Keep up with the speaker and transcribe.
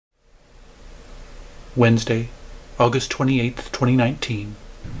Wednesday, August 28th, 2019.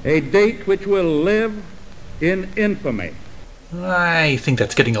 A date which will live in infamy. I think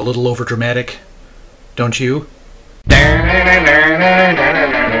that's getting a little overdramatic, don't you?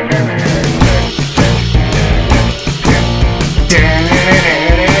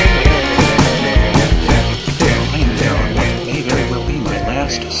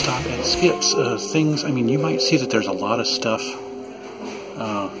 Stop at Skips. Things, you might see that there's a lot of stuff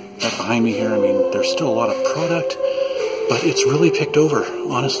back behind me here. There's still a lot of product, but it's really picked over.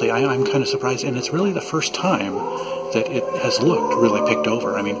 Honestly, I'm kind of surprised, and it's really the first time that it has looked really picked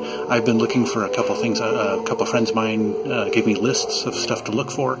over. I've been looking for a couple things. A couple of friends of mine gave me lists of stuff to look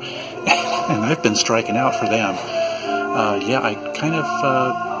for, and I've been striking out for them.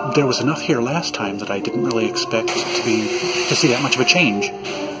 There was enough here last time that I didn't really expect to see that much of a change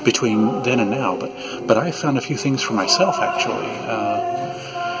between then and now, but I found a few things for myself actually.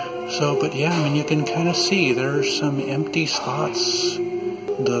 You can kind of see there's some empty spots.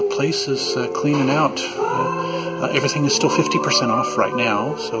 The place is cleaning out. Everything is still 50% off right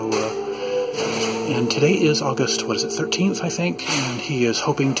now. And today is August, 13th, I think, and he is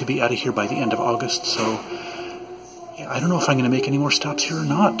hoping to be out of here by the end of August. So I don't know if I'm going to make any more stops here or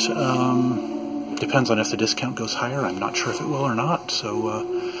not. Depends on if the discount goes higher. I'm not sure if it will or not. So,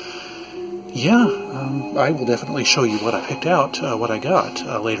 I will definitely show you what I picked out, what I got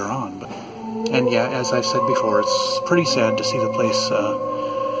later on. As I've said before, it's pretty sad to see the place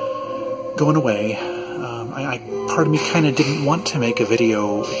going away. Part of me kind of didn't want to make a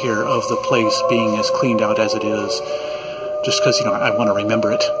video here of the place being as cleaned out as it is, just because, I want to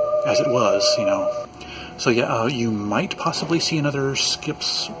remember it as it was, So you might possibly see another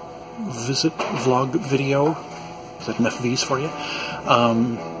Skips visit vlog video. Is that enough V's for you?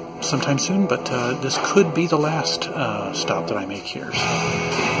 Sometime soon, but this could be the last stop that I make here.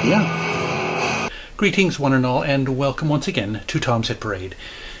 So, Greetings one and all, and welcome once again to Tom's Hit Parade.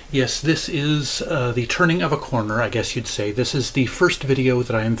 Yes, this is the turning of a corner, I guess you'd say. This is the first video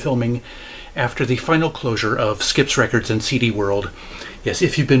that I am filming after the final closure of Skips Records and CD World. Yes,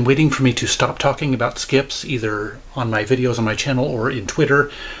 if you've been waiting for me to stop talking about Skips, either on my videos on my channel or in Twitter,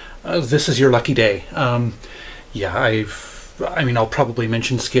 this is your lucky day. I'll probably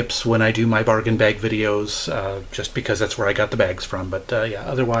mention Skips when I do my bargain bag videos, just because that's where I got the bags from. But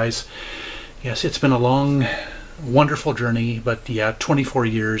otherwise, yes, it's been a long, wonderful journey. But 24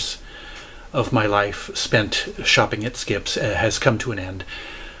 years of my life spent shopping at Skips has come to an end.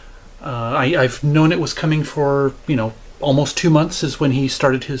 I've known it was coming for, almost 2 months is when he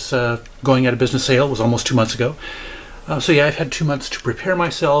started his going out of business sale. It was almost 2 months ago. I've had 2 months to prepare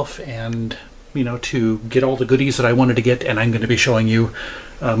myself and, to get all the goodies that I wanted to get, and I'm going to be showing you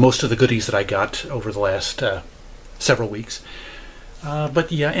most of the goodies that I got over the last several weeks.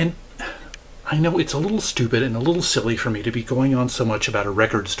 And I know it's a little stupid and a little silly for me to be going on so much about a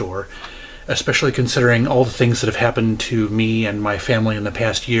record store, especially considering all the things that have happened to me and my family in the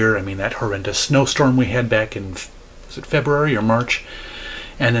past year. That horrendous snowstorm we had back in, was it February or March?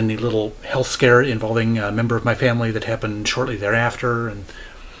 And then the little health scare involving a member of my family that happened shortly thereafter, and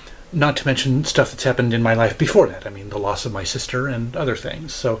not to mention stuff that's happened in my life before that. The loss of my sister and other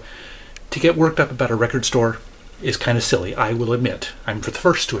things. So to get worked up about a record store is kind of silly, I will admit. I'm the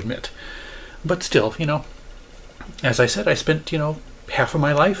first to admit. But still, as I said, I spent, half of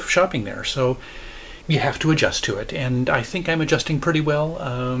my life shopping there, so you have to adjust to it, and I think I'm adjusting pretty well.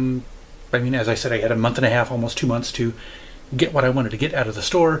 As I said, I had a month and a half, almost 2 months, to get what I wanted to get out of the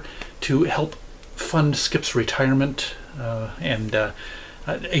store, to help fund Skip's retirement, and a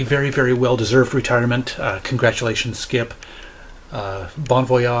very, very well-deserved retirement. Congratulations, Skip. Bon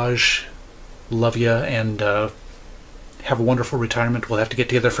voyage. Love ya, and have a wonderful retirement. We'll have to get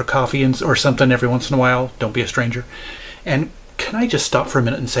together for coffee or something every once in a while. Don't be a stranger. And can I just stop for a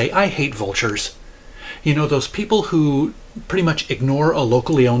minute and say, I hate vultures. Those people who pretty much ignore a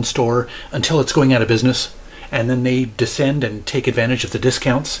locally owned store until it's going out of business, and then they descend and take advantage of the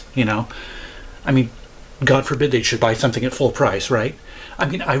discounts, God forbid they should buy something at full price, right?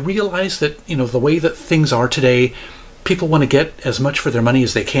 I realize that, the way that things are today, people want to get as much for their money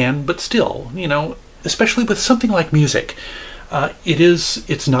as they can, but still, especially with something like music,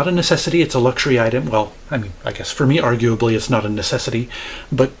 it's not a necessity, it's a luxury item. Well, I guess for me, arguably, it's not a necessity,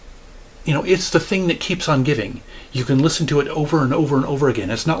 but, it's the thing that keeps on giving. You can listen to it over and over and over again.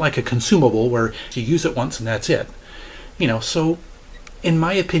 It's not like a consumable where you use it once and that's it. So, in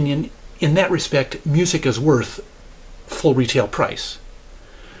my opinion, in that respect, music is worth full retail price.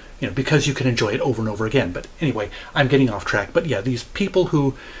 Because you can enjoy it over and over again. But anyway, I'm getting off track. But yeah, these people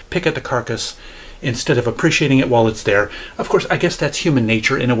who pick at the carcass instead of appreciating it while it's there. Of course, I guess that's human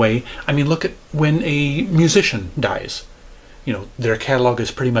nature in a way. I mean, look at when a musician dies. You know, their catalog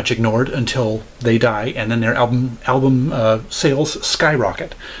is pretty much ignored until they die, and then their album sales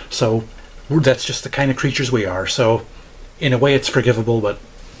skyrocket. So that's just the kind of creatures we are. So in a way it's forgivable, but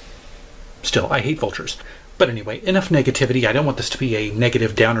still, I hate vultures. But anyway, enough negativity. I don't want this to be a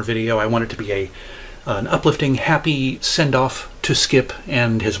negative downer video. I want it to be an uplifting, happy send-off to Skip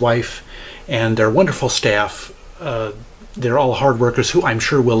and his wife and their wonderful staff. They're all hard workers who I'm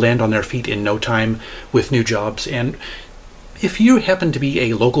sure will land on their feet in no time with new jobs. And if you happen to be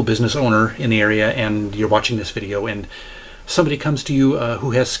a local business owner in the area and you're watching this video and somebody comes to you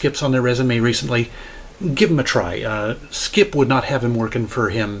who has Skips on their resume recently, give him a try. Skip would not have him working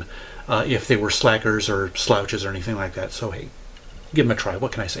for him if they were slackers or slouches or anything like that. So hey, give him a try.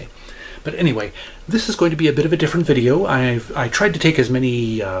 What can I say? But anyway, this is going to be a bit of a different video. I tried to take as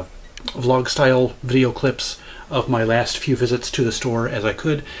many vlog-style video clips of my last few visits to the store as I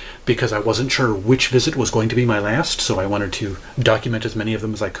could, because I wasn't sure which visit was going to be my last, so I wanted to document as many of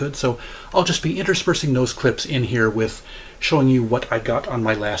them as I could. So I'll just be interspersing those clips in here with showing you what I got on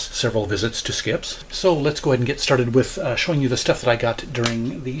my last several visits to Skips. So let's go ahead and get started with showing you the stuff that I got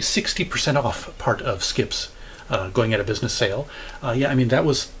during the 60% off part of Skips going out of business sale. Yeah, I mean, that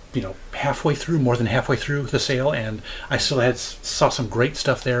was, you know, halfway through, more than halfway through the sale, and I still saw some great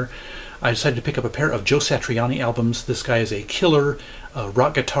stuff there. I decided to pick up a pair of Joe Satriani albums. This guy is a killer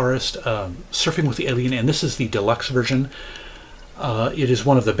rock guitarist, surfing with the alien, and this is the deluxe version. It is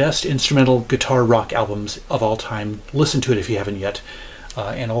one of the best instrumental guitar rock albums of all time. Listen to it if you haven't yet.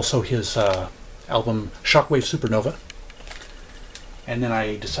 And also his album Shockwave Supernova. And then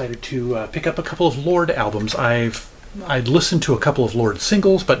I decided to pick up a couple of Lorde albums. I'd listened to a couple of Lorde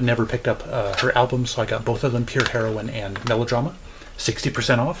singles, but never picked up her albums, so I got both of them, Pure Heroine and Melodrama,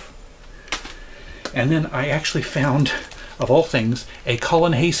 60% off. And then I actually found, of all things, a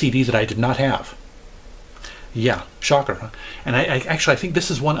Colin Hay CD that I did not have. Yeah, shocker, huh? And I think this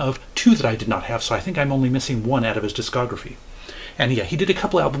is one of two that I did not have, so I think I'm only missing one out of his discography. And yeah, he did a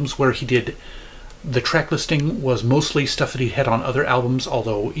couple albums where he did, the track listing was mostly stuff that he had on other albums,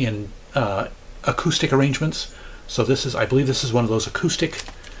 although in acoustic arrangements. So this is, I believe this is one of those acoustic,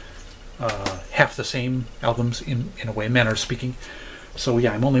 half the same albums in a way, manner of speaking. So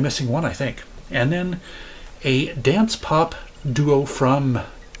yeah, I'm only missing one, I think. And then a dance pop duo from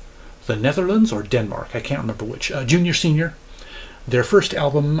the Netherlands or Denmark, I can't remember which, Junior Senior. Their first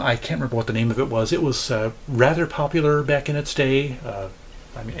album, I can't remember what the name of it was. It was rather popular back in its day.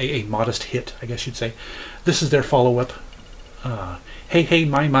 I mean, a modest hit, I guess you'd say. This is their follow-up, Hey Hey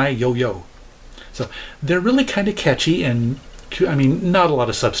My Yo Yo. So they're really kind of catchy, and I mean, not a lot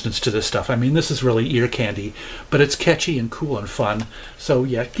of substance to this stuff. I mean, this is really ear candy, but it's catchy and cool and fun. So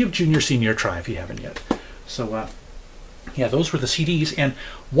yeah, give Junior Senior a try if you haven't yet. So yeah, those were the CDs. And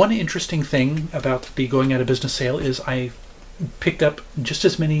one interesting thing about the going out of business sale is I picked up just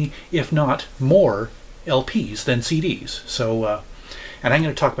as many, if not more, LPs than CDs. So, and I'm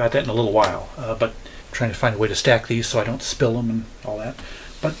going to talk about that in a little while, but I'm trying to find a way to stack these so I don't spill them and all that.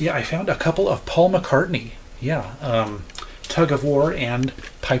 But yeah, I found a couple of Paul McCartney. Yeah, Tug of War and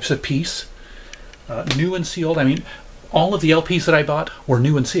Pipes of Peace, new and sealed. I mean, all of the LPs that I bought were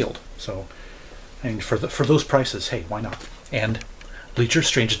new and sealed. So, I mean, for those prices, hey, why not? And Bleacher's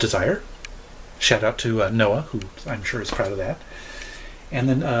Strangest Desire. Shout out to Noah, who I'm sure is proud of that. And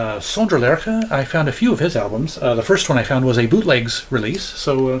then Sondre Lerche, I found a few of his albums. The first one I found was a bootlegs release,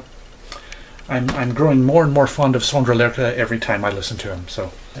 so I'm growing more and more fond of Sondre Lerche every time I listen to him.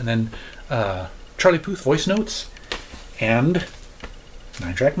 So, and then Charlie Puth voice notes. And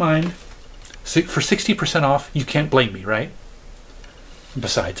 9-Track Mind. For 60% off, you can't blame me, right?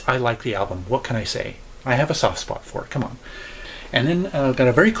 Besides, I like the album. What can I say? I have a soft spot for it. Come on. And then got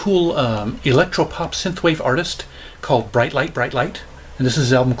a very cool electro-pop synthwave artist called Bright Light, Bright Light. And this is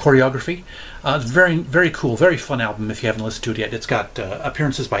his album Choreography. It's very, very cool, very fun album if you haven't listened to it yet. It's got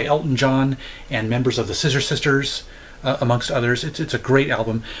appearances by Elton John and members of the Scissor Sisters, amongst others. It's a great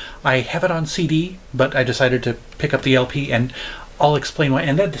album. I have it on CD, but I decided to pick up the LP, and I'll explain why.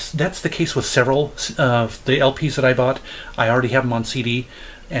 And that's the case with several of the LPs that I bought. I already have them on CD,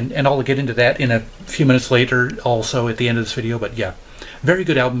 and I'll get into that in a few minutes later, also at the end of this video. But yeah, very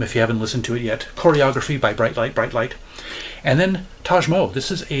good album if you haven't listened to it yet. Choreography by Bright Light, Bright Light. And then Taj Mo. This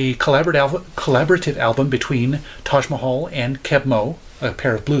is a collaborative album between Taj Mahal and Keb Mo, a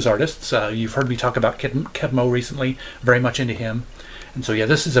pair of blues artists. You've heard me talk about Keb Mo recently, very much into him. And so yeah,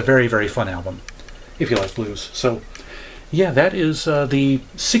 this is a very, very fun album, if you like blues. So yeah, that is the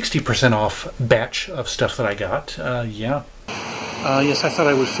 60% off batch of stuff that I got. Yeah. Yes, I thought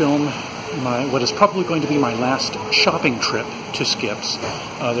I would film what is probably going to be my last shopping trip to Skips.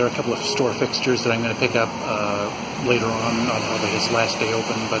 There are a couple of store fixtures that I'm going to pick up later on probably his last day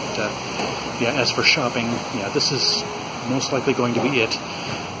open. But yeah, as for shopping, yeah, this is most likely going to be it.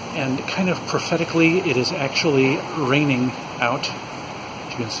 And kind of prophetically, it is actually raining out,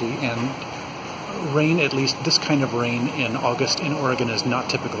 as you can see, and rain, at least this kind of rain in August in Oregon, is not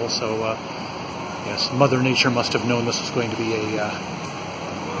typical. So yes, Mother Nature must have known this was going to be a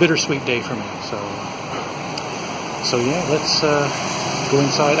bittersweet day for me. So yeah, let's go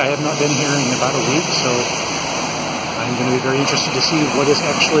inside. I have not been here in about a week, so I'm going to be very interested to see what is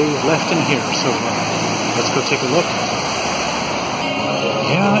actually left in here. So let's go take a look.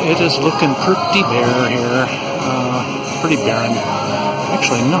 Yeah, it is looking pretty bare here. Pretty barren.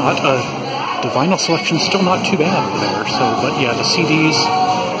 Actually not. The vinyl selection's still not too bad over there. So, but yeah, the CDs,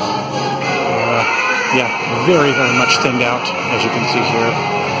 yeah, very, very much thinned out, as you can see here.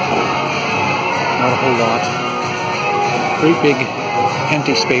 Not a whole lot. Great big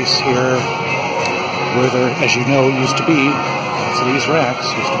empty space here, where there, as you know, used to be, so these racks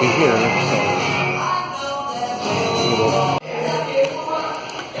used to be here. So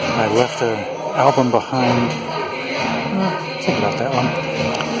I left an album behind. Think about that one.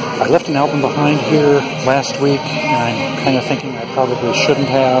 I left an album behind here last week, and I'm kind of thinking I probably shouldn't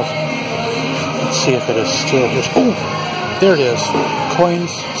have. Let's see if it is still here. Oh, there it is.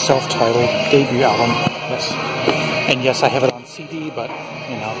 Coins, self-titled debut album. Yes. And yes, I have it on CD, but,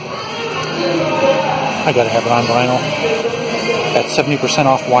 you know, I gotta have it on vinyl. At 70%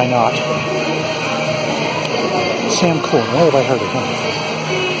 off, why not? Sam Cohen, where have I heard of him?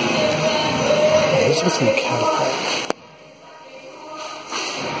 Elizabeth and Catapult.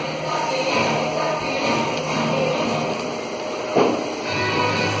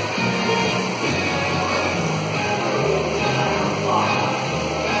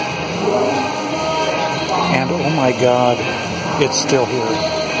 Oh my God, it's still here.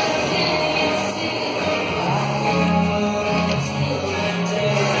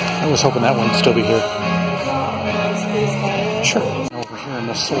 I was hoping that one would still be here. Sure. Over here in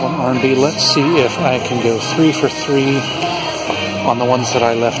the Soul and R&B, let's see if I can go 3 for 3 on the ones that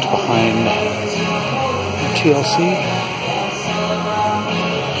I left behind. TLC.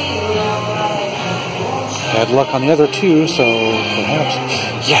 Had luck on the other two, so perhaps.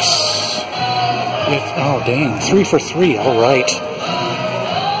 Yes! Oh, dang. 3 for 3. All right.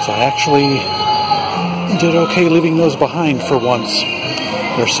 So I actually did okay leaving those behind for once.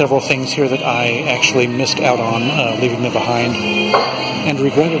 There are several things here that I actually missed out on leaving them behind and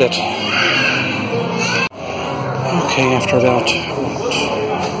regretted it. Okay, after about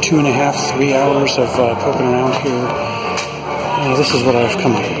 2.5, 3 hours of poking around here, this is what I've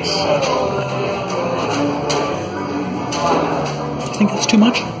come up with. I think it's too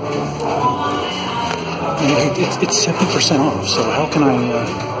much. It's 70% off, so how can I,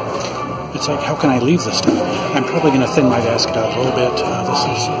 it's like, how can I leave this stuff? I'm probably going to thin my basket out a little bit.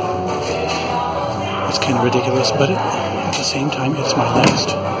 It's kind of ridiculous, but at the same time, it's my last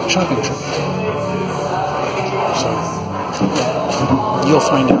shopping trip. So, you'll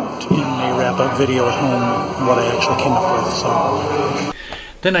find out in a wrap-up video at home what I actually came up with, so.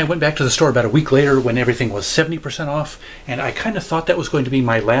 Then I went back to the store about a week later when everything was 70% off, and I kind of thought that was going to be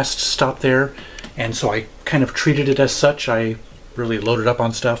my last stop there. And so I kind of treated it as such. I really loaded up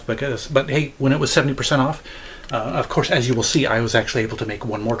on stuff but hey, when it was 70% off, of course, as you will see, I was actually able to make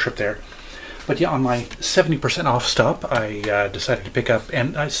one more trip there. But yeah, on my 70% off stop, I decided to pick up,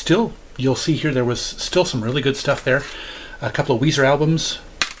 and you'll see here, there was still some really good stuff there. A couple of Weezer albums,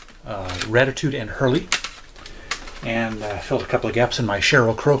 Raditude and Hurley, and filled a couple of gaps in my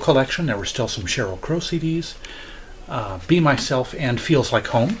Sheryl Crow collection. There were still some Sheryl Crow CDs, Be Myself and Feels Like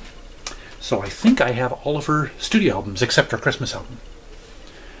Home. So I think I have all of her studio albums except her Christmas album.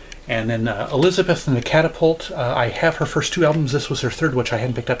 And then Elizabeth and the Catapult, I have her first 2 albums. This was her third, which I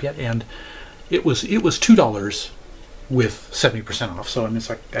hadn't picked up yet, and it was $2 with 70% off. So I mean, it's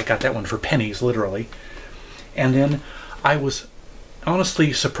like I got that one for pennies, literally. And then I was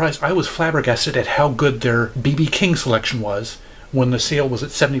honestly surprised. I was flabbergasted at how good their B.B. King selection was when the sale was at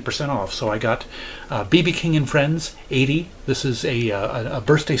 70% off. So I got B.B. King and Friends, 80. This is a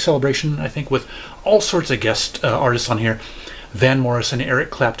birthday celebration, I think, with all sorts of guest artists on here. Van Morrison, Eric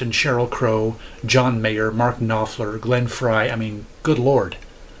Clapton, Sheryl Crow, John Mayer, Mark Knopfler, Glenn Frey. I mean, good Lord.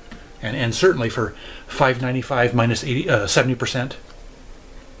 And certainly for $5.95 minus 70%,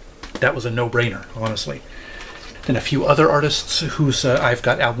 that was a no-brainer, honestly. Then a few other artists whose I've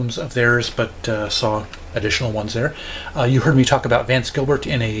got albums of theirs, but saw additional ones there. You heard me talk about Vance Gilbert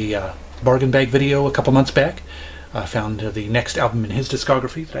in a bargain bag video a couple months back. Found the next album in his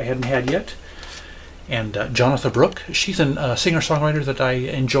discography that I hadn't had yet. And Jonatha Brooke, she's a singer-songwriter that I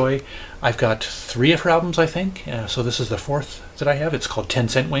enjoy. I've got 3 of her albums, I think, so this is the 4th that I have. It's called 10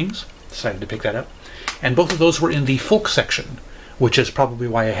 Cent Wings. Decided to pick that up. And both of those were in the folk section, which is probably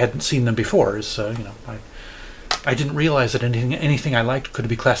why I hadn't seen them before. Is I didn't realize that anything I liked could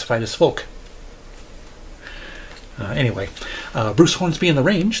be classified as folk. Anyway, Bruce Hornsby and the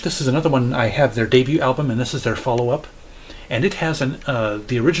Range. This is another one. I have their debut album, and this is their follow-up. And it has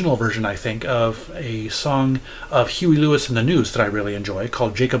the original version, I think, of a song of Huey Lewis and the News that I really enjoy,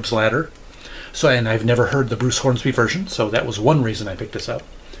 called Jacob's Ladder. And I've never heard the Bruce Hornsby version, so that was one reason I picked this up.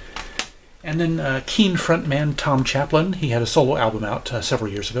 And then Keane frontman Tom Chaplin, he had a solo album out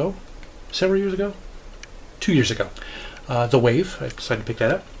several years ago. 2 years ago. The Wave, I decided to pick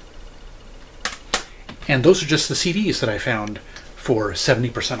that up. And those are just the CDs that I found for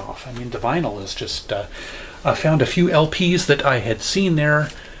 70% off. I mean, the vinyl is just... I found a few LPs that I had seen there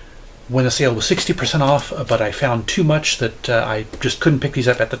when the sale was 60% off, but I found too much that I just couldn't pick these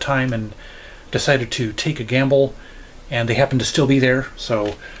up at the time and decided to take a gamble, and they happen to still be there.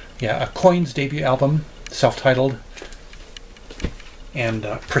 So, yeah, a Coin's debut album, self-titled, and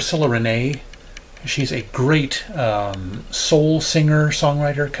Priscilla Renee. She's a great soul singer,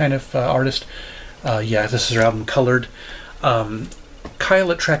 songwriter kind of artist. Yeah, this is her album, Colored.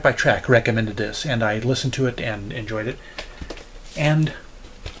 Kyle at Track by Track recommended this, and I listened to it and enjoyed it. And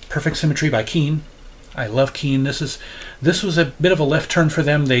Perfect Symmetry by Keane. I love Keane. This was a bit of a left turn for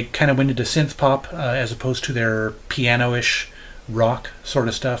them. They kind of went into synth pop as opposed to their piano-ish rock sort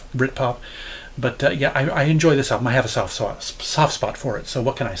of stuff, Britpop. But yeah, I enjoy this album. I have a soft spot for it, so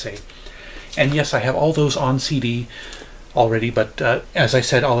what can I say? And yes, I have all those on CD already, but as I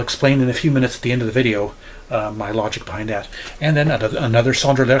said, I'll explain in a few minutes at the end of the video my logic behind that. And then another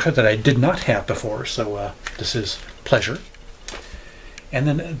Sondre Lerche that I did not have before, so this is Pleasure. And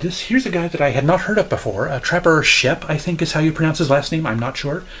then here's a guy that I had not heard of before, Trapper Shep, I think is how you pronounce his last name, I'm not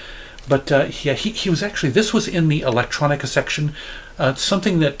sure. But yeah, he was actually, this was in the electronica section,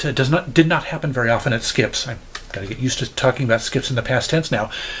 something that did not happen very often at Skips. I've got to get used to talking about Skips in the past tense now.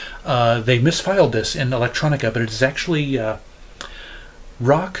 They misfiled this in electronica, but it is actually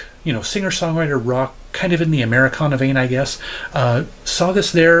rock, singer-songwriter rock, kind of in the Americana vein, I guess. Saw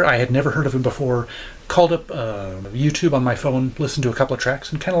this there, I had never heard of him before, called up YouTube on my phone, listened to a couple of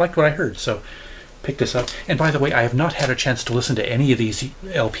tracks, and kind of liked what I heard, so picked this up. And by the way, I have not had a chance to listen to any of these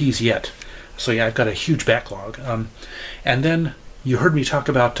LPs yet, so yeah, I've got a huge backlog. And then you heard me talk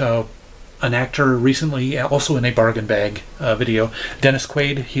about an actor recently, also in a bargain bag video, Dennis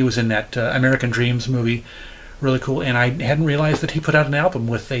Quaid. He was in that American Dreams movie, really cool, and I hadn't realized that he put out an album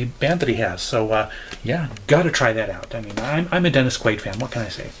with a band that he has, so yeah, gotta try that out. I mean, I'm a Dennis Quaid fan, what can I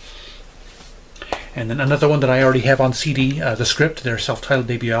say? And then another one that I already have on CD, The Script, their self-titled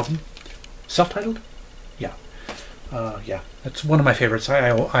debut album. Self-titled? Yeah. Yeah, that's one of my favorites.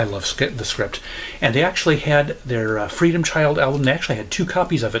 I love The Script. And they actually had their Freedom Child album. They actually had 2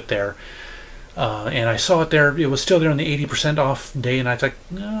 copies of it there. And I saw it there. It was still there on the 80% off day, and I was like,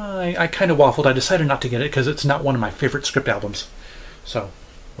 I kind of waffled. I decided not to get it because it's not one of my favorite Script albums. So,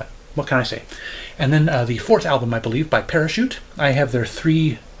 well, what can I say? And then the 4th album, I believe, by Parachute. I have their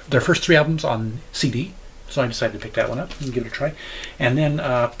first 3 albums on CD, so I decided to pick that one up and give it a try. And then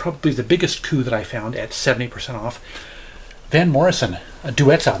probably the biggest coup that I found at 70% off, Van Morrison, a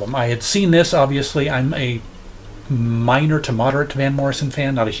duets album. I had seen this, obviously. I'm a minor to moderate Van Morrison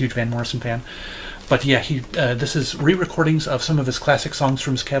fan, not a huge Van Morrison fan. But yeah, this is re-recordings of some of his classic songs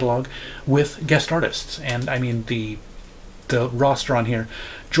from his catalog with guest artists. And I mean, the roster on here,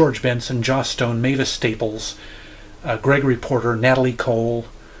 George Benson, Joss Stone, Mavis Staples, Gregory Porter, Natalie Cole,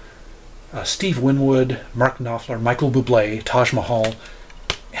 Steve Winwood, Mark Knopfler, Michael Bublé, Taj Mahal.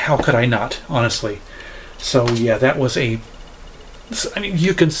 How could I not, honestly? So yeah, that was I mean,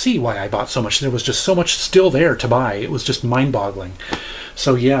 you can see why I bought so much. There was just so much still there to buy. It was just mind-boggling.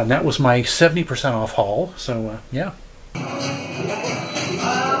 So yeah, and that was my 70% off haul. So yeah.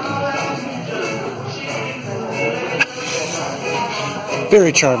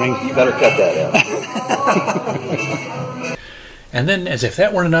 Very charming. You better cut that out. And then, as if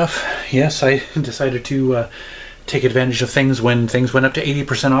that weren't enough, yes, I decided to take advantage of things when things went up to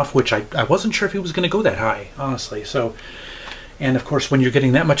 80% off, which I wasn't sure if it was going to go that high, honestly. So, and of course, when you're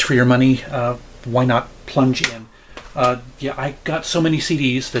getting that much for your money, why not plunge in? Yeah, I got so many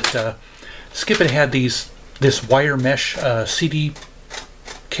CDs that Skip had this wire mesh CD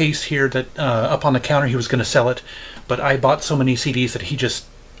case here that up on the counter. He was going to sell it, but I bought so many CDs that he just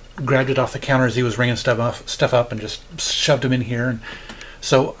grabbed it off the counter as he was ringing stuff up and just shoved them in here. And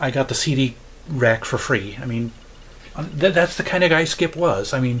so I got the CD rack for free. I mean, That's the kind of guy Skip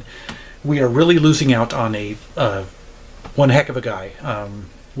was. I mean, we are really losing out on a one heck of a guy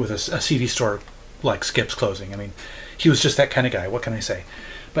with a CD store like Skip's closing. I mean, he was just that kind of guy. What can I say?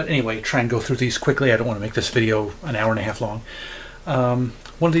 But anyway, try and go through these quickly. I don't want to make this video an hour and a half long.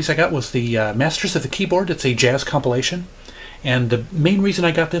 One of these I got was the Masters of the Keyboard. It's a jazz compilation. And the main reason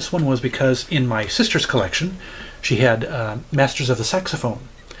I got this one was because in my sister's collection, she had Masters of the Saxophone.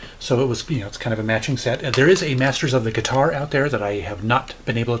 So it was, it's kind of a matching set. And there is a Masters of the Guitar out there that I have not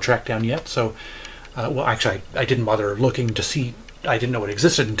been able to track down yet. So, well, actually, I didn't bother looking to see. I didn't know it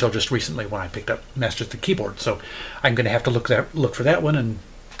existed until just recently when I picked up Masters of the Keyboard. So I'm going to have to look for that one and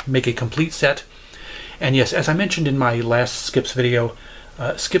make a complete set. And yes, as I mentioned in my last Skips video,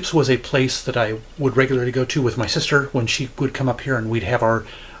 Skips was a place that I would regularly go to with my sister when she would come up here and we'd have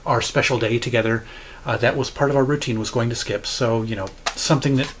our special day together. That was part of our routine, was going to Skips. So,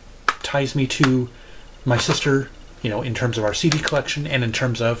 something that ties me to my sister, in terms of our CD collection and in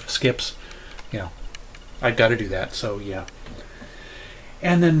terms of Skips, I've got to do that. So, yeah.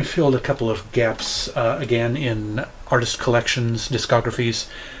 And then filled a couple of gaps again in artist collections, discographies.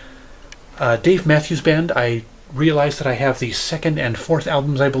 Dave Matthews Band, I realized that I have the second and fourth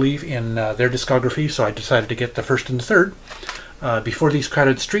albums, I believe, in their discography, so I decided to get the first and the third. Before These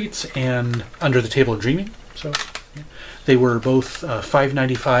Crowded Streets and Under the Table Dreaming. So yeah. They were both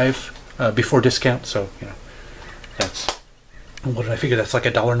 $5.95 before discount, so that's, what did I figure, that's like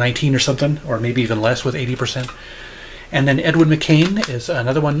 $1.19 or something, or maybe even less with 80%. And then Edwin McCain is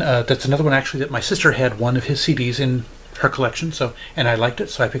another one. That's another one actually that my sister had one of his CDs in her collection. So, and I liked it,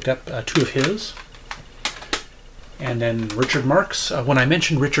 so I picked up two of his. And then Richard Marx. When I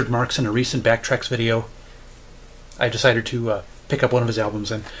mentioned Richard Marx in a recent Backtracks video, I decided to pick up one of his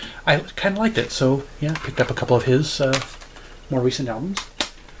albums, and I kind of liked it. So yeah, picked up a couple of his more recent albums.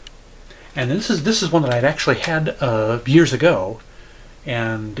 And this is one that I'd actually had years ago,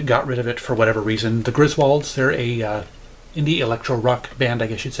 and got rid of it for whatever reason. The Griswolds, they're a indie electro rock band, I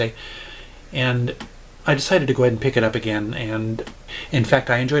guess you'd say, and I decided to go ahead and pick it up again. And in fact,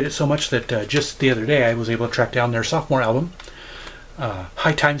 I enjoyed it so much that just the other day I was able to track down their sophomore album,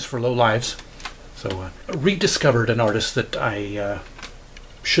 High Times for Low Lives. So rediscovered an artist that I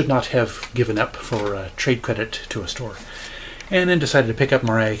should not have given up for trade credit to a store. And then decided to pick up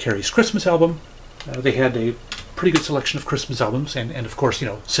Mariah Carey's Christmas album. They had a pretty good selection of Christmas albums, and of course,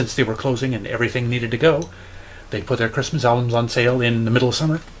 since they were closing and everything needed to go, they put their Christmas albums on sale in the middle of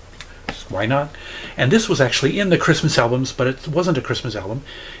summer. Why not? And this was actually in the Christmas albums, but it wasn't a Christmas album.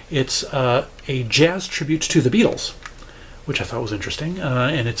 It's a jazz tribute to the Beatles, which I thought was interesting.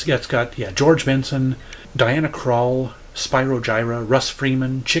 And it's got George Benson, Diana Krall, Spyro Gyra, Russ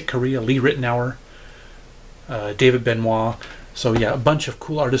Freeman, Chick Corea, Lee Ritenour, David Benoit. So yeah, a bunch of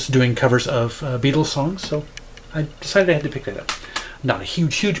cool artists doing covers of Beatles songs. So I decided I had to pick that up. Not a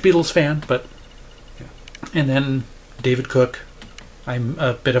huge Beatles fan, but yeah. And then David Cook. I'm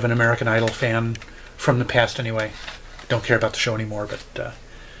a bit of an American Idol fan from the past anyway. Don't care about the show anymore, but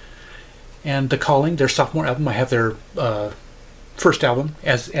and The Calling, their sophomore album. I have their first album,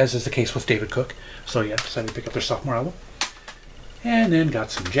 as is the case with David Cook. So yeah, decided to pick up their sophomore album. And then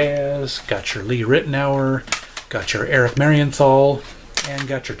got some jazz, got your Lee Ritenour, got your Eric Marienthal, and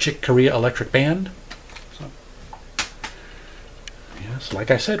got your Chick Corea Electric Band. So, yes,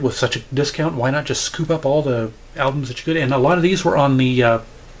 like I said, with such a discount, why not just scoop up all the albums that you could? And a lot of these were on the,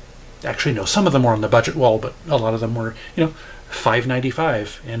 actually no, some of them were on the budget wall, but a lot of them were,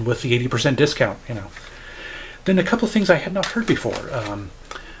 $5.95, and with the 80% discount, Then a couple of things I had not heard before.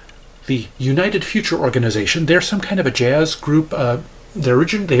 The United Future Organization, they're some kind of a jazz group. They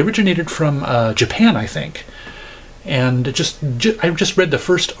originated from Japan, I think. And I just read the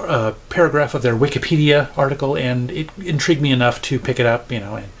first paragraph of their Wikipedia article, and it intrigued me enough to pick it up,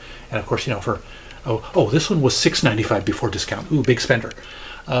 and of course, for, this one was $6.95 before discount. Ooh, big spender.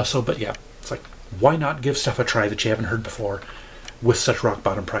 But yeah, it's like, why not give stuff a try that you haven't heard before with such rock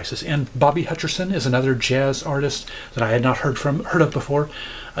bottom prices? And Bobby Hutcherson is another jazz artist that I had not heard of before.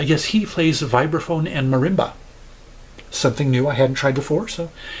 Yes, he plays vibraphone and marimba. Something new I hadn't tried before.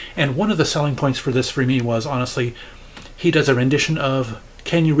 And one of the selling points for this for me was, honestly, he does a rendition of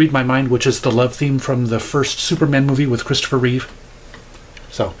Can You Read My Mind, which is the love theme from the first Superman movie with Christopher Reeve.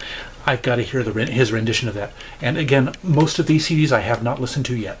 So I've got to hear his rendition of that. And again, most of these CDs I have not listened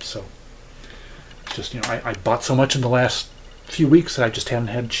to yet. So it's just, I bought so much in the last few weeks that I just haven't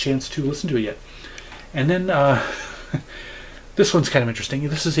had a chance to listen to it yet. And then this one's kind of interesting.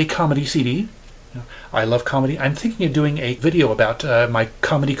 This is a comedy CD. I love comedy. I'm thinking of doing a video about my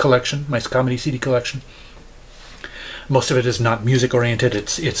comedy collection, my comedy CD collection. Most of it is not music oriented.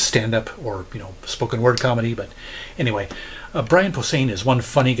 It's stand up or spoken word comedy. But anyway, Brian Posehn is one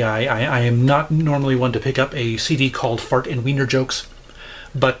funny guy. I am not normally one to pick up a CD called Fart and Wiener Jokes,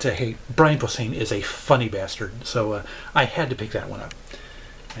 but hey, Brian Posehn is a funny bastard, so I had to pick that one up.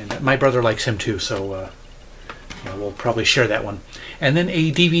 And my brother likes him too, so we'll probably share that one. And then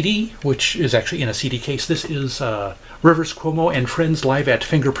a DVD, which is actually in a CD case. This is Rivers Cuomo and Friends live at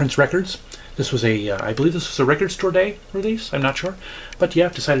Fingerprints Records. This was I believe this was a Record Store Day release. I'm not sure, but yeah,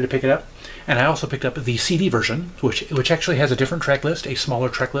 decided to pick it up. And I also picked up the CD version, which actually has a different track list, a smaller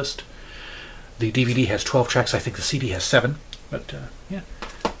track list. The DVD has 12 tracks. I think the CD has 7. But yeah,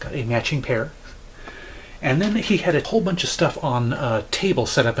 got a matching pair. And then he had a whole bunch of stuff on a table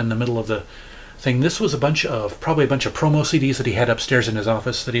set up in the middle of the thing. This was probably a bunch of promo CDs that he had upstairs in his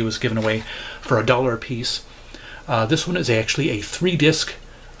office that he was giving away for $1 a piece. This one is actually a 3-disc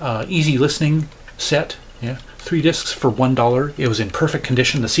easy listening set. Yeah, 3 discs for $1. It was in perfect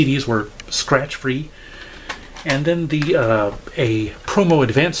condition. The CDs were scratch free. And then a promo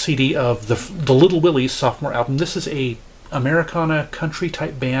advance CD of the Little Willies sophomore album. This is a Americana country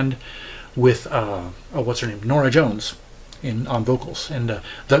type band with what's her name, Norah Jones, on vocals. And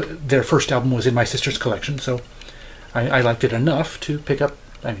their first album was in my sister's collection, so I liked it enough to pick up.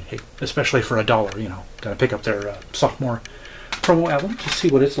 I mean, hey, especially for $1, gotta pick up their sophomore promo album to see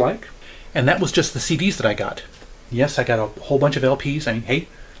what it's like. And that was just the CDs that I got. Yes, I got a whole bunch of LPs. I mean, hey,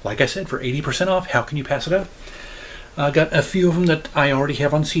 like I said, for 80% off, how can you pass it up? I got a few of them that I already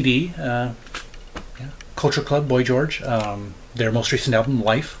have on CD. Culture Club, Boy George, their most recent album,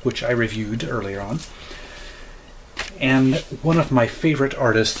 Life, which I reviewed earlier on. And one of my favorite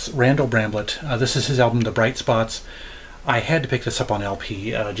artists, Randall Bramblett, this is his album, The Bright Spots. I had to pick this up on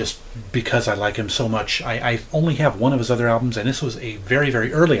LP just because I like him so much. I only have one of his other albums, and this was a very,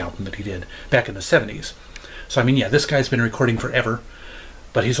 very early album that he did back in the 70s. So, I mean, yeah, this guy's been recording forever,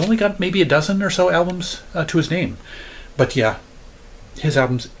 but he's only got maybe a dozen or so albums to his name. But yeah, his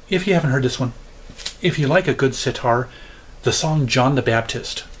albums, if you haven't heard this one, if you like a good sitar, the song John the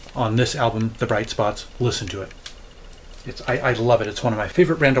Baptist on this album, The Bright Spots, listen to it. I love it. It's one of my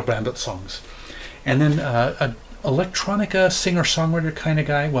favorite Randall Bramblett songs. And then a electronica singer-songwriter kind of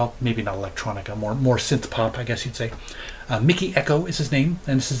guy. Well, maybe not electronica, more synth pop, I guess you'd say. Mickey Echo is his name,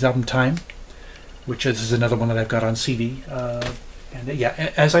 and this is his album Time, which is another one that I've got on CD. And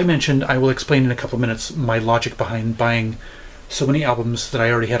yeah, as I mentioned, I will explain in a couple of minutes my logic behind buying so many albums that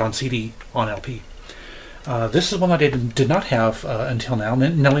I already had on CD on LP. This is one that I did not have until now.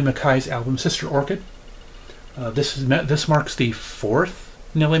 Nellie McKay's album, Sister Orchid. This marks the 4th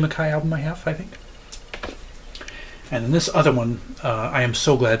Nellie McKay album I have, I think. And then this other one, I am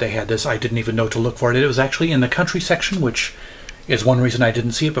so glad they had this. I didn't even know to look for it. It was actually in the country section, which is one reason I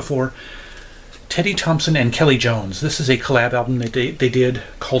didn't see it before. Teddy Thompson and Kelly Jones. This is a collab album they did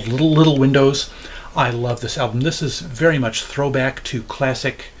called Little Windows. I love this album. This is very much throwback to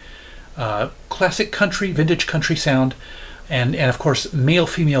classic country, vintage country sound. And of course,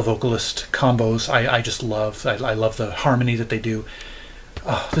 male-female vocalist combos. I just love. I love the harmony that they do.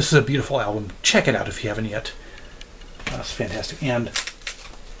 Oh, this is a beautiful album. Check it out if you haven't yet. It's fantastic. And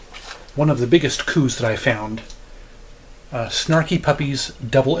one of the biggest coups that I found, Snarky Puppy's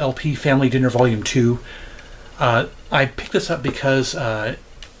Double LP Family Dinner Volume 2. I picked this up because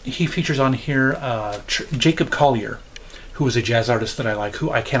he features on here Jacob Collier, who is a jazz artist that I like, who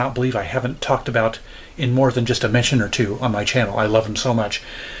I cannot believe I haven't talked about in more than just a mention or two on my channel. I love him so much.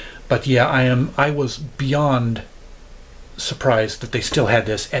 But yeah, I was beyond surprised that they still had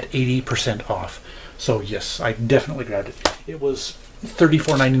this at 80% off. So yes, I definitely grabbed it. It was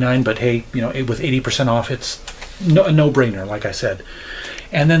 $34.99, but hey, with 80% off, it's a no-brainer, like I said.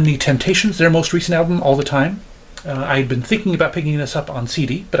 And then the Temptations, their most recent album, All the Time. I'd been thinking about picking this up on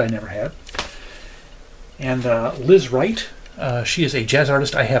CD, but I never had. And Liz Wright, she is a jazz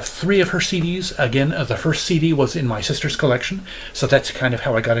artist. I have 3 of her CDs. Again, the first CD was in my sister's collection, so that's kind of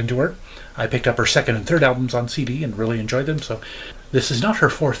how I got into her. I picked up her 2nd and 3rd albums on CD and really enjoyed them. So this is not her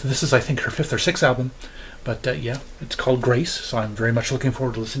 4th. This is, I think, her 5th or 6th album. But yeah, it's called Grace, so I'm very much looking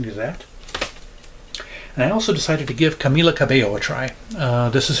forward to listening to that. And I also decided to give Camila Cabello a try.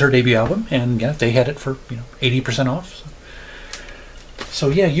 This is her debut album, and yeah, they had it for 80% off. So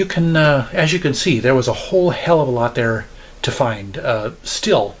yeah, you can, as you can see, there was a whole hell of a lot there to find.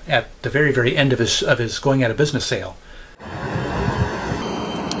 Still at the very, very end of his going out of business sale.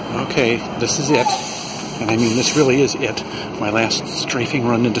 Okay, this is it. And I mean, this really is it. My last strafing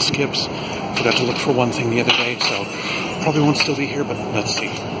run into Skips. Forgot to look for one thing the other day, so probably won't still be here, but let's see.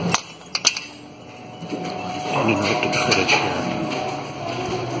 Unencrypted footage here.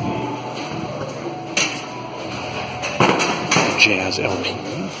 jazz LP. Here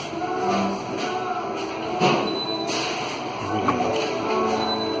we go.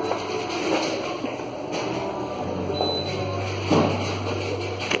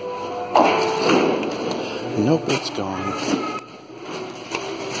 Nope, it's gone.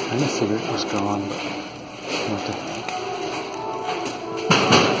 Kind of figured it was gone, but what the heck.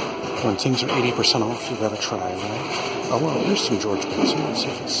 When things are 80% off, you gotta try, right? Oh, well, there's some George Benson. Let's see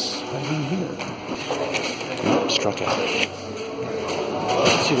if it's hiding here. Nope, struck out.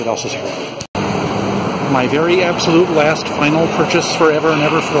 Let's see what else is here. My very absolute last final purchase forever and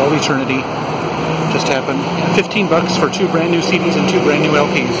ever for all eternity just happened. $15 for 2 brand new CDs and 2 brand new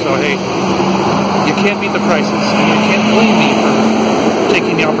LPs. So hey, you can't beat the prices, and you can't blame me for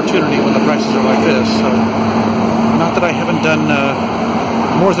taking the opportunity when the prices are like this. So, not that I haven't done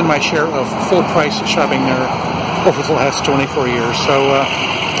more than my share of full price shopping there over the last 24 years. So,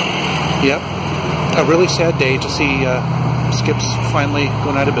 yep, a really sad day to see Skips finally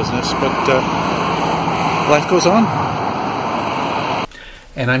going out of business, but life goes on.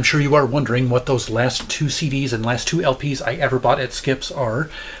 And I'm sure you are wondering what those last 2 CDs and last 2 LPs I ever bought at Skips are,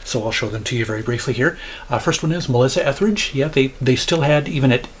 so I'll show them to you very briefly here. First one is Melissa Etheridge. Yeah, they still had,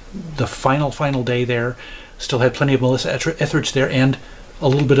 even at the final day there, still had plenty of Melissa Etheridge there, and a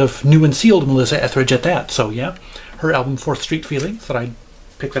little bit of new and sealed Melissa Etheridge at that. So yeah, her album 4th Street Feeling, thought I'd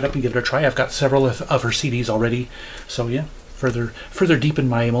pick that up and give it a try. I've got several of her CDs already, so yeah, further deepen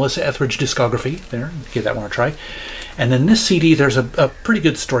my Melissa Etheridge discography there. Give that one a try. And then this CD, there's a pretty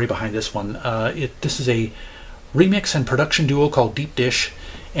good story behind this one. This is a remix and production duo called Deep Dish,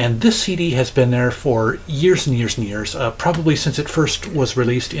 and this CD has been there for years and years and years, probably since it first was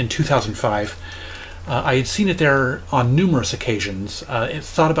released in 2005. I had seen it there on numerous occasions.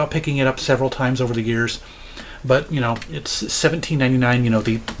 Thought about picking it up several times over the years, but you know, it's $17.99, you know,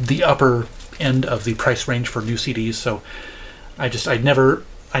 the upper end of the price range for new CDs. So I never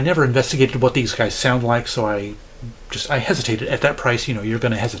investigated what these guys sound like, so I hesitated at that price. You know, you're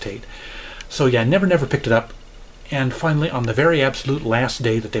going to hesitate. So yeah, never picked it up. And finally, on the very absolute last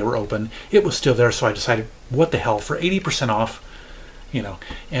day that they were open, it was still there. So I decided, what the hell, for 80% off, you know.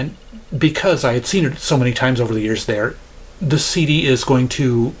 And because I had seen it so many times over the years there, this CD is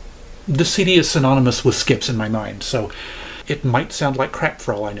synonymous with Skips in my mind. So it might sound like crap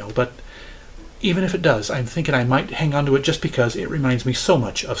for all I know, but even if it does, I'm thinking I might hang on to it just because it reminds me so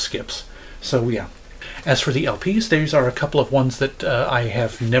much of Skips. So yeah. As for the LPs, these are a couple of ones that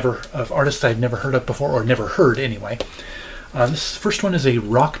of artists I've never heard of before, or never heard anyway. This first one is a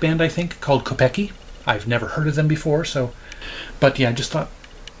rock band, I think, called Kopecky. I've never heard of them before, but yeah, I just thought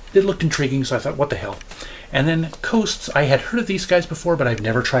it looked intriguing, so I thought, what the hell. And then Coasts, I had heard of these guys before, but I've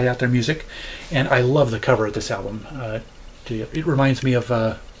never tried out their music, and I love the cover of this album. It reminds me of,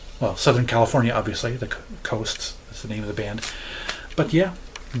 well, Southern California, obviously, the Coasts, that's the name of the band. But yeah,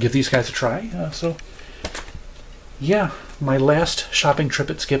 give these guys a try. Yeah, my last shopping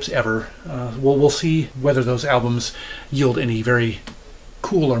trip at Skips ever. We'll see whether those albums yield any very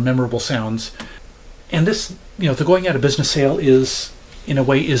cool or memorable sounds. And this, you know, the going out of business sale is, in a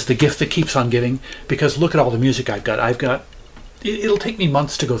way, is the gift that keeps on giving, because look at all the music I've got. It'll take me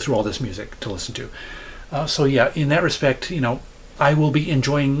months to go through all this music to listen to. So yeah, in that respect, you know, I will be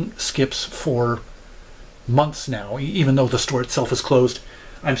enjoying Skips for months now, even though the store itself is closed.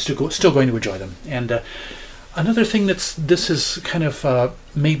 I'm still going to enjoy them. And another thing this has kind of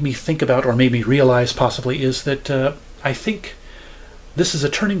made me think about, or made me realize possibly, is that I think this is a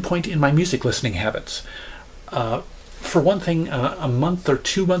turning point in my music listening habits. For one thing, a month or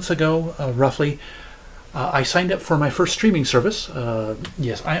 2 months ago, roughly, I signed up for my first streaming service.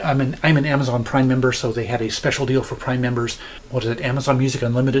 Yes, I'm an Amazon Prime member, so they had a special deal for Prime members. What is it? Amazon Music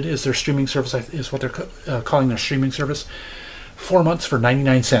Unlimited is their streaming service, is what they're calling their streaming service. 4 months for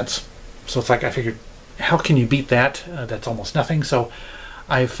 99 cents. So it's like, I figured, how can you beat that? That's almost nothing. So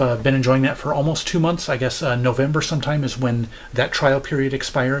I've been enjoying that for almost 2 months. I guess November sometime is when that trial period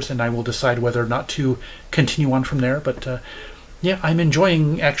expires, and I will decide whether or not to continue on from there. But yeah, I'm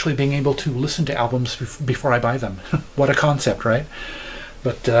enjoying actually being able to listen to albums before I buy them. What a concept, right?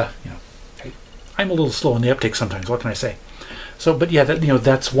 But you know, I'm a little slow on the uptake sometimes. What can I say? So, but yeah,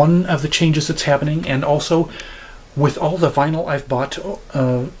 that's one of the changes that's happening. And also, with all the vinyl I've bought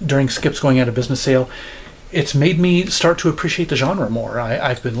during Skips going out of business sale, it's made me start to appreciate the genre more.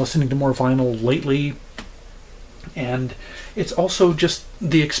 I've been listening to more vinyl lately, and it's also just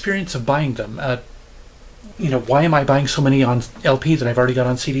the experience of buying them. You know, why am I buying so many on LP that I've already got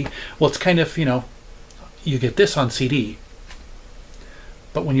on CD? Well, it's kind of, you know, you get this on CD,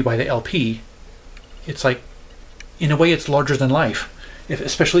 but when you buy the LP, it's like, in a way, it's larger than life.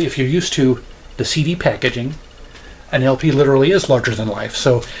 Especially if you're used to the CD packaging, an LP literally is larger than life.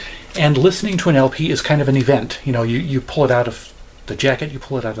 So, and listening to an LP is kind of an event. You know, you pull it out of the jacket, you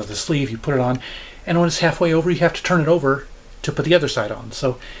pull it out of the sleeve, you put it on, and when it's halfway over, you have to turn it over to put the other side on.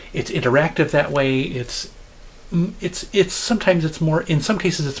 So it's interactive that way. It's sometimes it's more, in some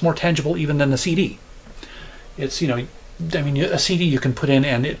cases it's more tangible even than a CD. It's, you know, I mean, a CD you can put in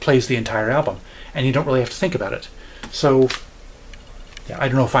and it plays the entire album, and you don't really have to think about it. So, yeah, I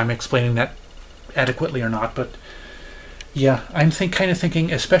don't know if I'm explaining that adequately or not, but yeah, I'm kind of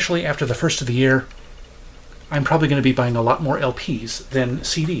thinking, especially after the first of the year, I'm probably going to be buying a lot more LPs than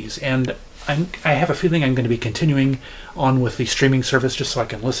CDs, and I have a feeling I'm going to be continuing on with the streaming service just so I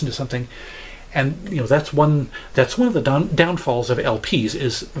can listen to something. And you know, that's one of the downfalls of LPs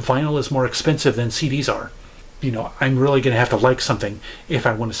is vinyl is more expensive than CDs are. You know, I'm really going to have to like something if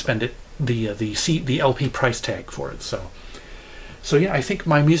I want to spend it the LP price tag for it. So yeah, I think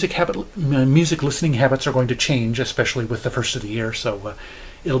my music listening habits are going to change, especially with the first of the year. So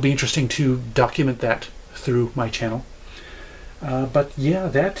it'll be interesting to document that through my channel. But yeah,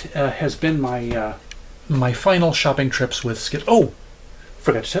 that has been my my final shopping trips with Skip. Oh,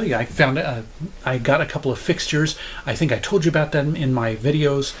 forgot to tell you, I found I got a couple of fixtures. I think I told you about them in my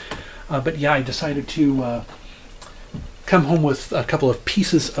videos. But yeah, I decided to come home with a couple of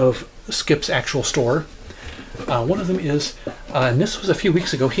pieces of Skip's actual store. One of them is, and this was a few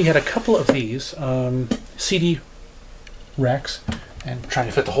weeks ago, he had a couple of these CD racks, and I'm trying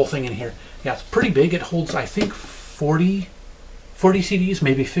to fit the whole thing in here. Yeah, it's pretty big. It holds, I think, 40 CDs,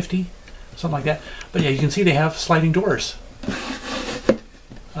 maybe 50, something like that. But yeah, you can see they have sliding doors.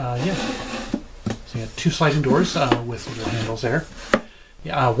 Yeah, so you have two sliding doors with little handles there.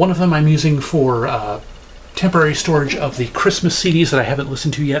 Yeah, one of them I'm using for temporary storage of the Christmas CDs that I haven't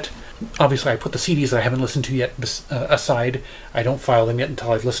listened to yet. Obviously, I put the CDs that I haven't listened to yet aside. I don't file them yet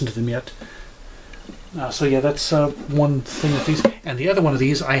until I've listened to them yet. So yeah, that's one thing with these. And the other one of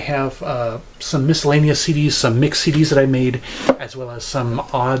these, I have some miscellaneous CDs, some mixed CDs that I made, as well as some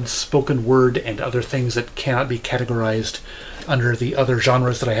odd spoken word and other things that cannot be categorized under the other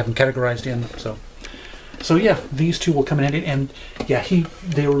genres that I haven't categorized in. So yeah, these two will come in handy. And yeah,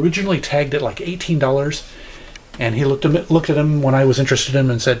 they were originally tagged at like $18, and he looked at them when I was interested in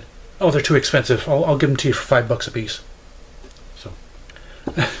them and said, "Oh, they're too expensive. I'll give them to you for $5 a piece." So,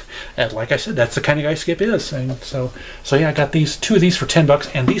 and like I said, that's the kind of guy Skip is. And so yeah, I got two of these for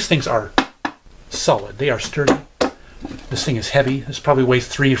 $10, and these things are solid. They are sturdy. This thing is heavy. This probably weighs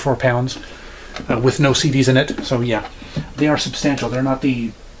 3 or 4 pounds with no CDs in it. So yeah, they are substantial. They're not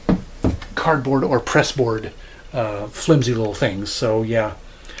the cardboard or pressboard flimsy little things. So yeah,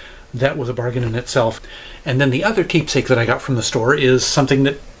 that was a bargain in itself. And then the other keepsake that I got from the store is something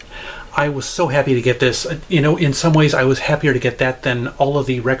that I was so happy to get this. You know, in some ways I was happier to get that than all of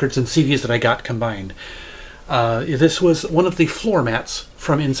the records and CDs that I got combined. This was one of the floor mats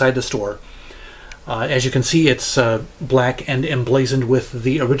from inside the store. As you can see, it's black and emblazoned with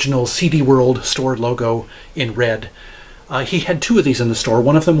the original CD World store logo in red. He had two of these in the store.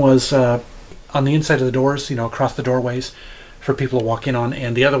 One of them was on the inside of the doors, you know, across the doorways for people to walk in on,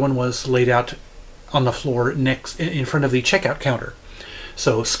 and the other one was laid out on the floor next in front of the checkout counter.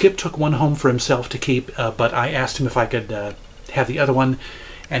 So Skip took one home for himself to keep, but I asked him if I could have the other one,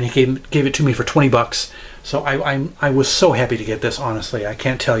 and he gave it to me for $20. So I was so happy to get this, honestly. I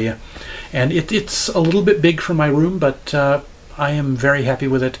can't tell you. And it's a little bit big for my room, but I am very happy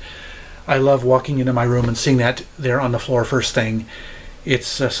with it. I love walking into my room and seeing that there on the floor first thing. It's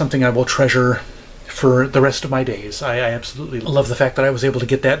something I will treasure for the rest of my days. I absolutely love the fact that I was able to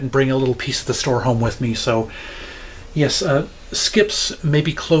get that and bring a little piece of the store home with me. So yes, Skip's may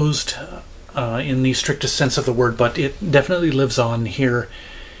be closed in the strictest sense of the word, but it definitely lives on here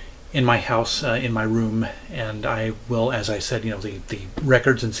in my house, in my room, and I will, as I said, you know, the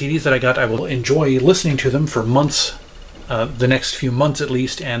records and CDs that I got, I will enjoy listening to them for months, the next few months at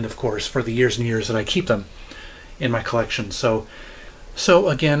least, and of course for the years and years that I keep them in my collection. So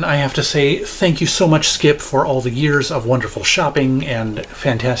again, I have to say thank you so much, Skip, for all the years of wonderful shopping and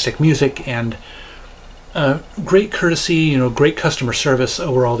fantastic music and great courtesy, you know, great customer service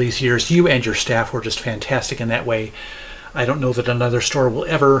over all these years. You and your staff were just fantastic in that way. I don't know that another store will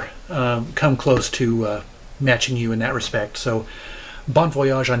ever come close to matching you in that respect. So bon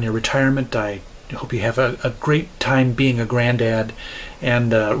voyage on your retirement. I hope you have a great time being a granddad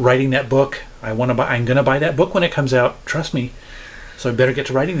and writing that book. I'm gonna buy that book when it comes out, trust me. So I better get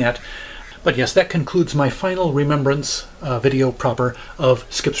to writing that. But yes, that concludes my final remembrance video proper of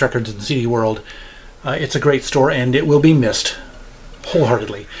Skip's Records and CD World. It's a great store, and it will be missed.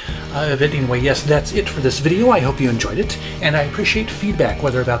 wholeheartedly. But anyway, yes, that's it for this video. I hope you enjoyed it, and I appreciate feedback,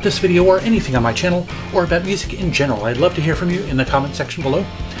 whether about this video or anything on my channel, or about music in general. I'd love to hear from you in the comment section below.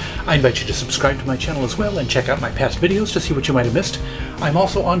 I invite you to subscribe to my channel as well and check out my past videos to see what you might have missed. I'm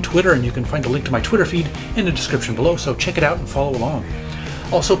also on Twitter, and you can find a link to my Twitter feed in the description below, so check it out and follow along.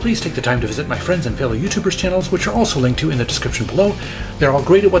 Also, please take the time to visit my friends and fellow YouTubers' channels, which are also linked to in the description below. They're all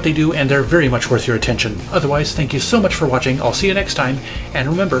great at what they do, and they're very much worth your attention. Otherwise, thank you so much for watching. I'll see you next time, and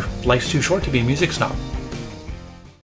remember, life's too short to be a music snob.